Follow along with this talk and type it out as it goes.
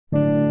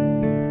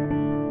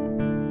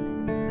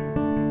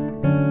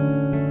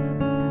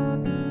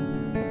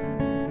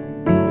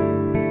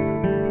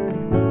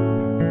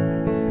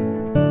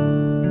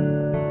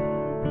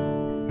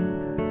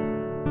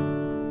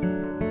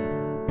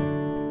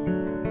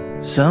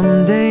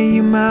Someday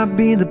you might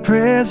be the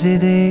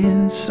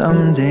president,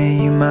 someday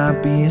you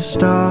might be a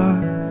star.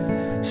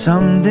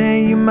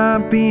 Someday you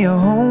might be a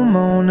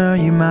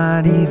homeowner, you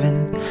might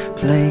even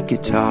play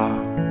guitar.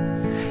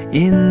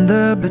 In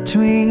the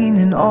between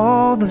and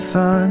all the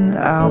fun,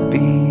 I'll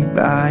be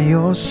by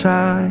your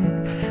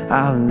side.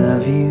 I'll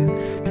love you,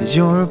 'cause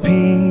you're a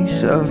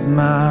piece of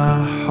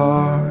my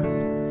heart.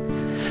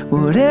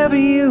 Whatever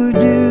you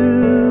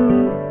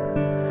do,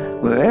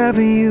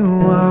 wherever you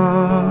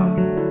are,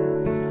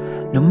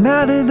 no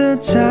matter the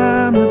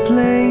time, the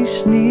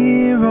place,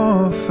 near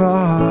or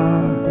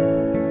far,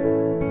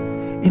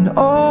 in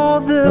all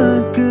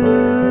the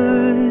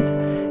good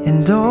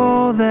and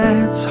all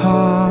that's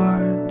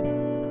hard,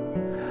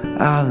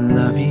 I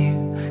love you,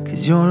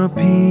 'cause you're a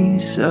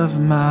piece of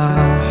my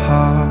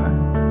heart.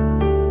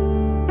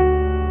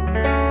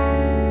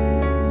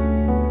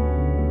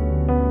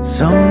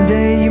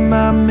 Someday you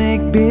might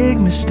make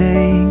big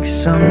mistakes,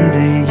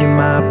 someday you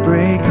might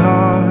break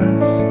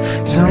hearts,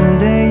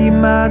 someday you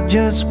might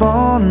just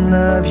fall in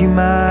love, you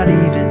might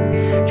even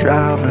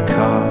drive a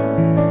car.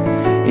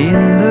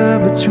 In the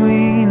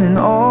between and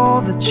all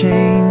the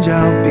change,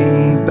 I'll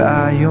be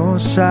by your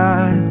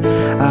side.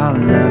 I'll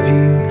love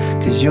you,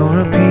 'cause you're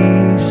a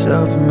piece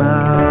of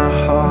my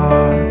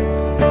heart.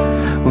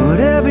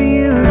 Whatever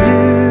you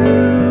do,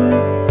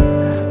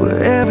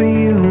 wherever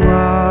you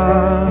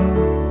are,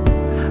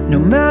 no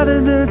matter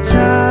the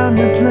time,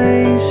 the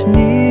place,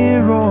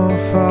 near or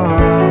far,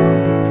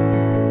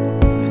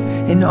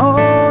 in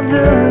all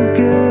the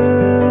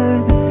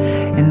good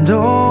and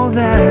all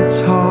that's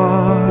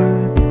hard,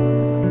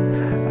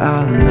 I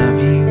love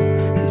you,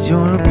 'cause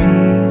you're a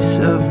piece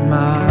of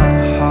my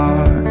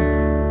heart.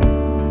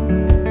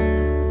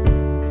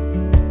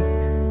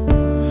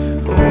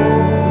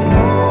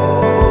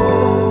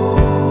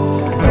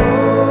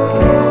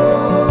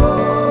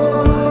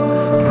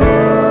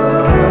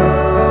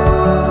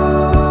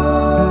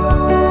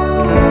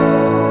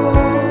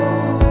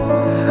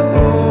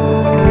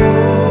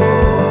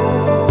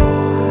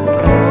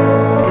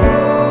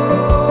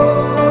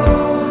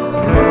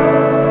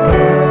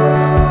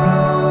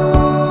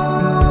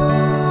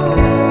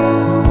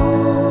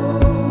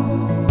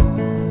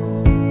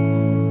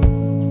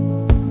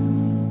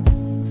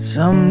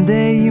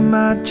 Someday you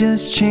might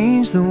just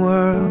change the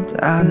world,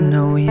 I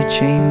know you're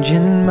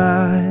changing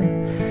mine.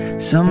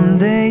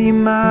 Someday you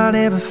might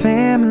have a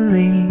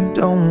family,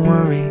 don't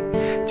worry,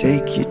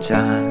 take your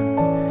time.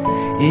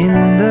 In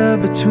the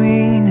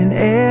between and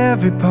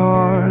every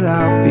part,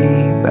 I'll be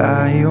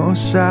by your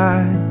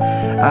side.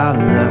 I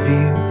love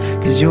you,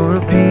 'cause you're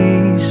a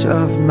piece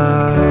of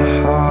my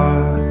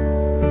heart.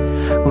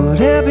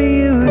 Whatever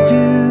you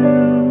do,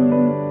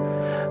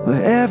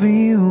 wherever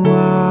you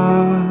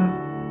are,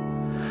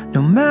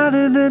 no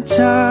matter the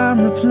time,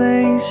 the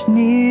place,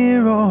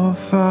 near or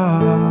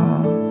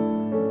far,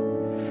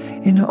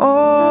 in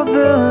all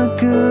the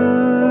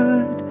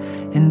good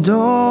and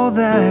all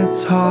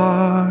that's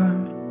hard,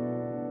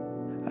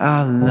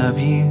 I love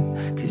you,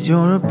 'cause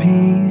you're a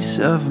piece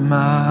of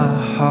my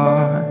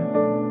heart.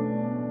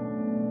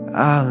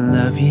 I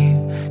love you,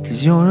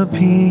 'cause you're a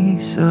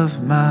piece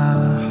of my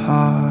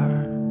heart.